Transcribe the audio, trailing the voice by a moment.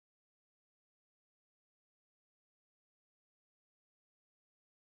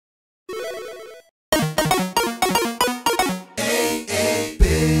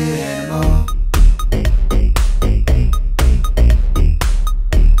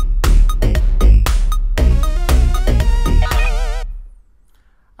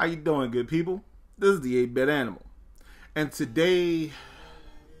How you doing, good people? This is the 8-Bit Animal. And today,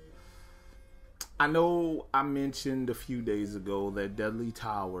 I know I mentioned a few days ago that Deadly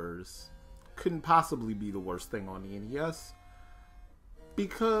Towers couldn't possibly be the worst thing on the NES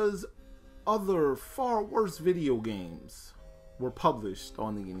because other far worse video games were published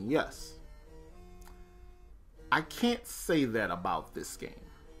on the NES. I can't say that about this game,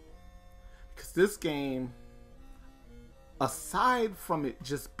 because this game, aside from it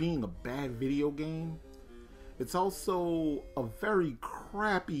just being a bad video game, it's also a very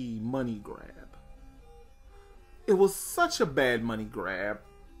crappy money grab. It was such a bad money grab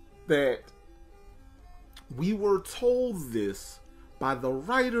that we were told this by the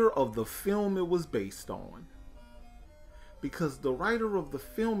writer of the film it was based on. Because the writer of the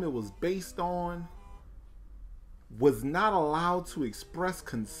film it was based on was not allowed to express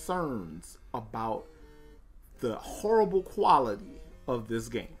concerns about the horrible quality of this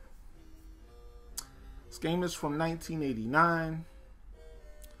game. This game is from 1989.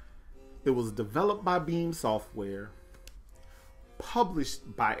 It was developed by Beam Software,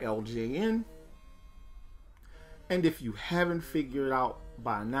 published by LJN, and if you haven't figured out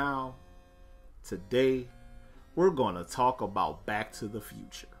by now, today we're going to talk about Back to the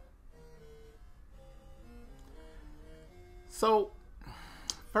Future. So,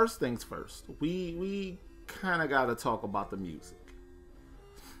 first things first, we kind of got to talk about the music.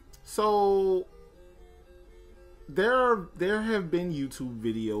 So, there have been YouTube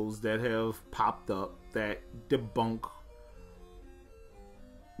videos that have popped up that debunk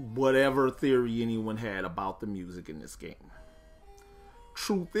whatever theory anyone had about the music in this game.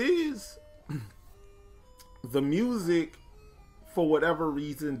 Truth is, the music, for whatever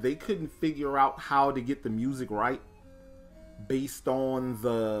reason, they couldn't figure out how to get the music right based on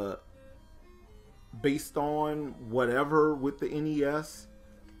whatever with the NES.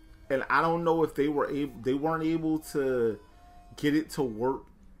 And I don't know if they weren't able to get it to work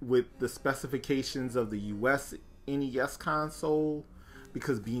with the specifications of the US NES console,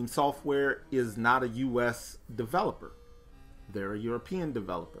 because Beam Software is not a US developer. They're a European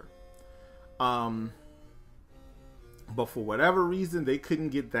developer. But for whatever reason, they couldn't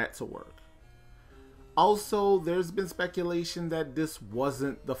get that to work. Also, there's been speculation that this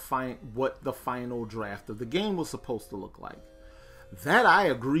wasn't what the final draft of the game was supposed to look like. That I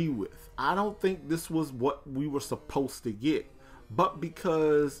agree with. I don't think this was what we were supposed to get. But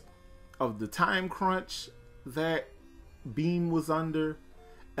because of the time crunch that Beam was under,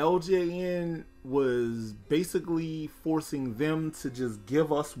 LJN was basically forcing them to just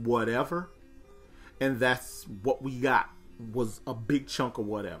give us whatever. And that's what we got, was a big chunk of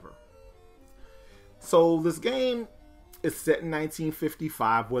whatever. So this game is set in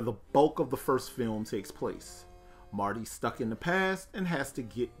 1955, where the bulk of the first film takes place. Marty's stuck in the past and has to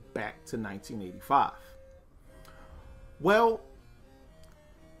get back to 1985. Well,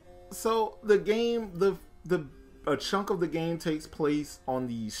 so the game, a chunk of the game takes place on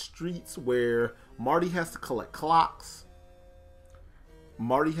these streets where Marty has to collect clocks.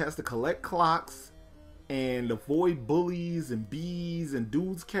 Marty has to collect clocks and avoid bullies and bees and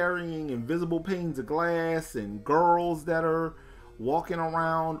dudes carrying invisible panes of glass and girls that are walking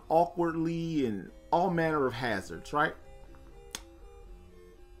around awkwardly and all manner of hazards, right?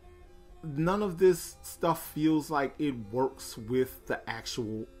 None of this stuff feels like it works with the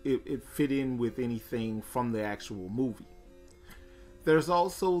actual, it fit in with anything from the actual movie. There's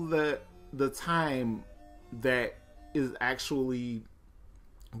also the time that is actually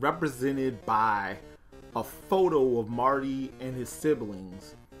represented by a photo of Marty and his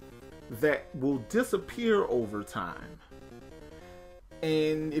siblings that will disappear over time.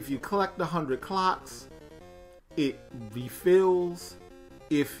 And if you collect 100 clocks, it refills.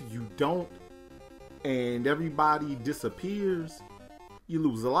 If you don't, and everybody disappears, you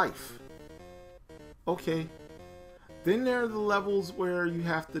lose a life. Okay. Then there are the levels where you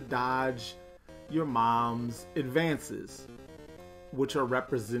have to dodge your mom's advances, which are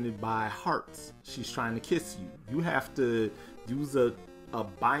represented by hearts. She's trying to kiss you. You have to use a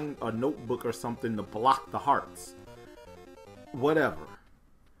notebook or something to block the hearts. Whatever.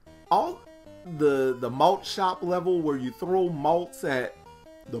 All the malt shop level where you throw malts at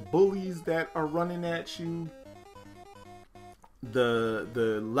the bullies that are running at you.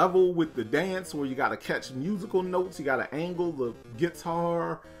 The level with the dance where you gotta catch musical notes, you gotta angle the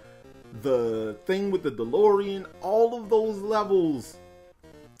guitar, the thing with the DeLorean, all of those levels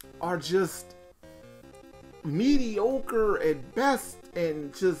are just mediocre at best,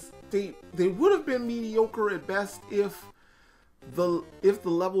 and just they would have been mediocre at best if if the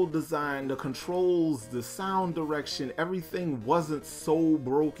level design, the controls, the sound direction, everything wasn't so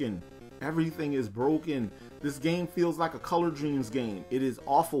broken. Everything is broken. This game feels like a Color Dreams game. It is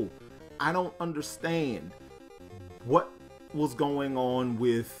awful. I don't understand what was going on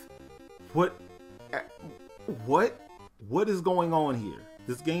with what is going on here.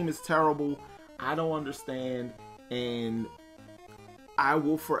 This game is terrible. I don't understand, and I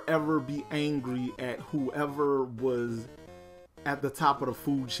will forever be angry at whoever was at the top of the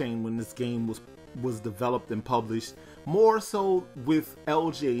food chain when this game was developed and published. More so with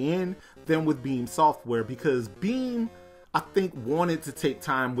LJN than with Beam Software, because Beam, I think, wanted to take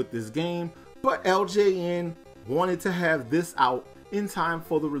time with this game, but LJN wanted to have this out in time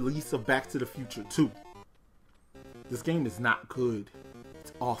for the release of Back to the Future 2. This game is not good.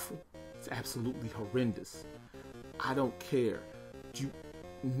 It's awful. It's absolutely horrendous. I don't care.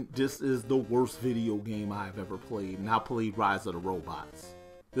 This is the worst video game I've ever played, and I played Rise of the Robots.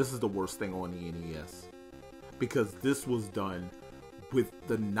 This is the worst thing on the NES, because this was done with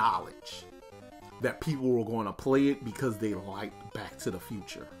the knowledge that people were going to play it because they liked Back to the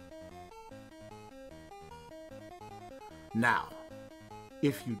Future. Now,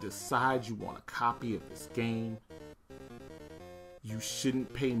 if you decide you want a copy of this game, you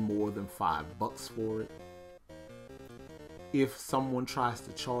shouldn't pay more than $5 for it. If someone tries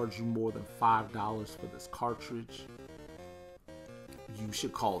to charge you more than $5 for this cartridge, you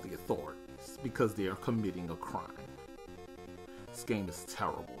should call the authorities, because they are committing a crime. This game is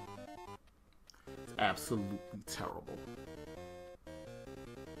terrible. It's absolutely terrible.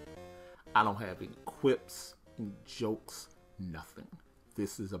 I don't have any quips, any jokes, nothing.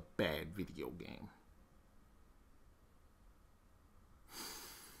 This is a bad video game.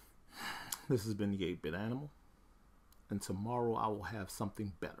 This has been the 8-Bit Animal, and tomorrow I will have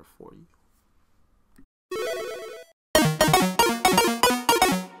something better for you.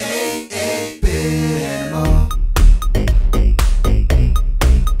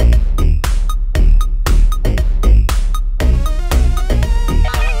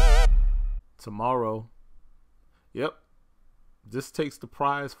 Tomorrow, yep, this takes the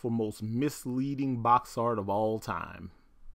prize for most misleading box art of all time.